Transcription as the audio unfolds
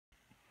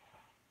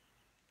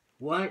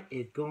What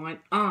is going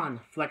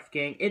on, Flex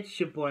Gang? It's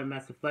your boy,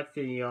 Master Flex,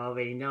 and you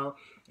already know.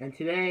 And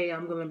today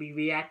I'm going to be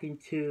reacting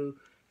to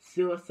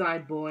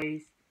Suicide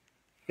Boys'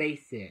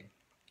 Face It.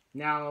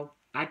 Now,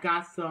 I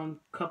got some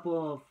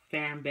couple of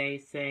fan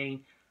base saying,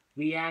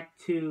 react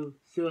to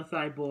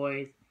Suicide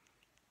Boys.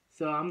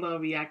 So I'm going to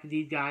react to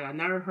these guys. I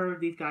never heard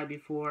of these guys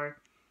before,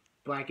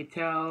 but I could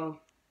tell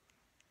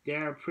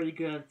they're pretty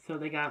good. So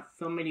they got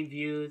so many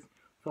views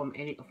from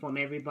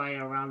everybody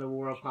around the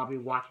world probably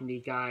watching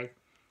these guys.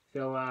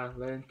 So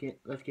let's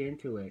get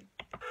into it.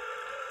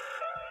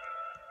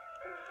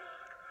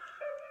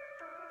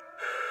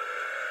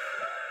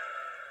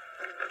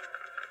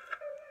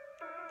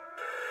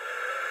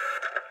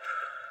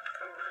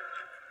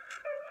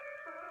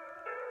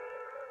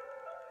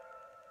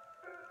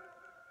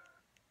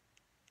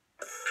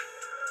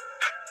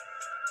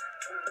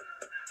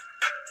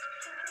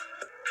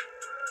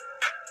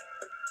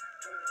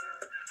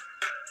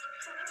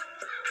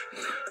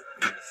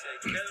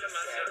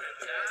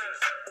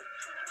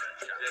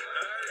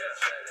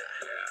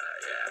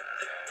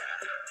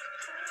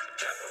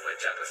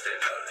 Chopper stay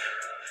loaded,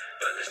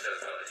 but it's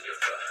just on your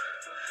floor.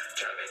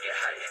 Tryna get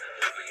higher,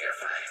 moving your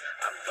fire.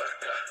 I'm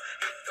fucked up,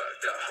 he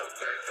fucked up, whole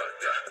gang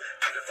fucked up,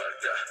 you done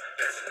fucked up.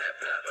 Passing that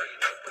blunt, but you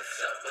know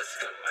what's up. What's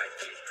good, my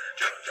G?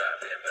 Drunk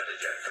driving, but the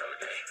jack cold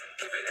day.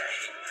 Keeping that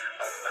heat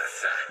on my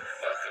side.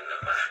 Welcome to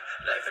my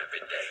life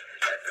every day,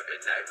 life every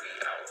night. We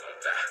all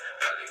gon' die,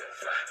 probably gon'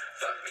 fly.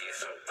 Fuck me,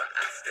 it's over,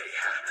 I stay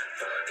high.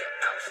 40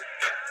 ounce,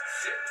 got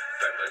sip,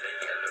 purple and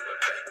yellow and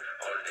red.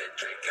 On that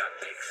drink I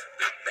mix,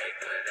 big bag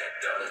when that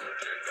dog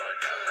drink on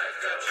down like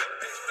that.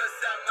 Bitch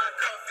beside my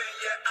coffin,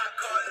 yeah, I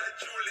call her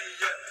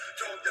Julia.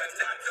 Told her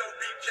not to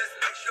weep, just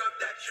make sure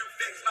that you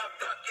fix my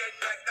fucking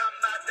neck. I'm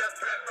out of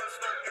breath from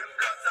smoking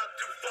blunts, I'm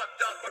too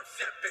fucked up from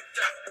sipping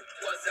tech.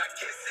 Was I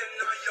kissing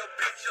on your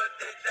bitch or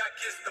did I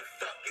kiss the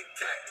fucking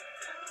tech?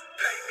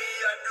 Paint me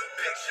a new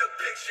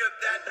picture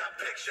that I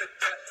pictured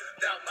death.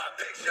 Now my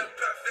picture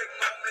perfect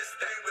moment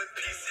stained with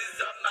pieces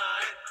of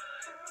mine.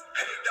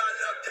 Hate all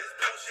of this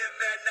bullshit,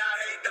 man, I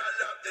hate all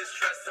of this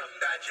stress.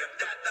 Imagine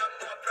that the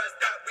more press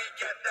that we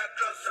get, the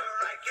closer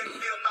I can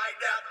feel my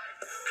death.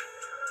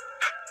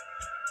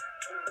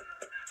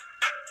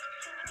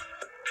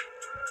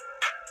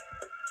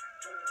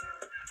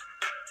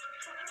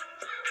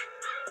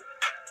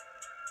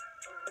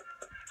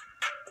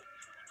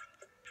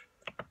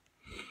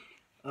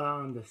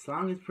 The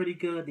song is pretty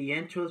good. The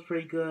intro is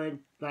pretty good.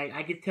 Like,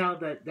 I could tell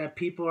that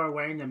people are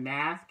wearing the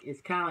mask.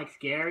 It's kind of like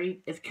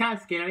scary. It's kind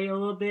of scary a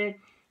little bit,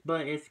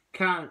 but it's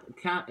kind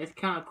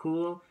of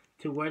cool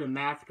to wear the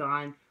mask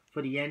on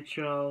for the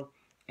intro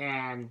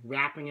and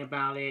rapping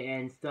about it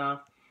and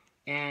stuff.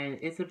 And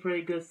it's a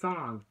pretty good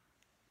song.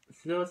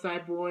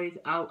 Suicide Boys,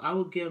 I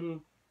will give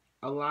them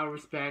a lot of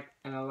respect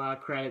and a lot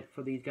of credit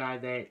for these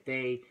guys that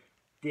they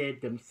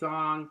did the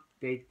song.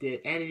 They did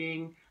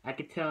editing. I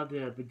could tell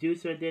the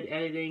producer did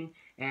editing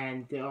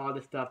and did all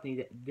the stuff they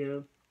need to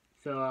do.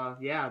 So,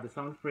 yeah, the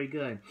song's pretty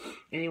good.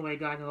 Anyway,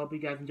 guys, I hope you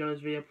guys enjoyed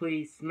this video.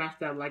 Please smash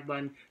that like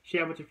button,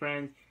 share with your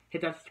friends,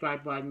 hit that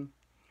subscribe button,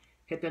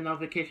 hit that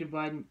notification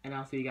button, and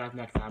I'll see you guys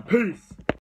next time. Peace!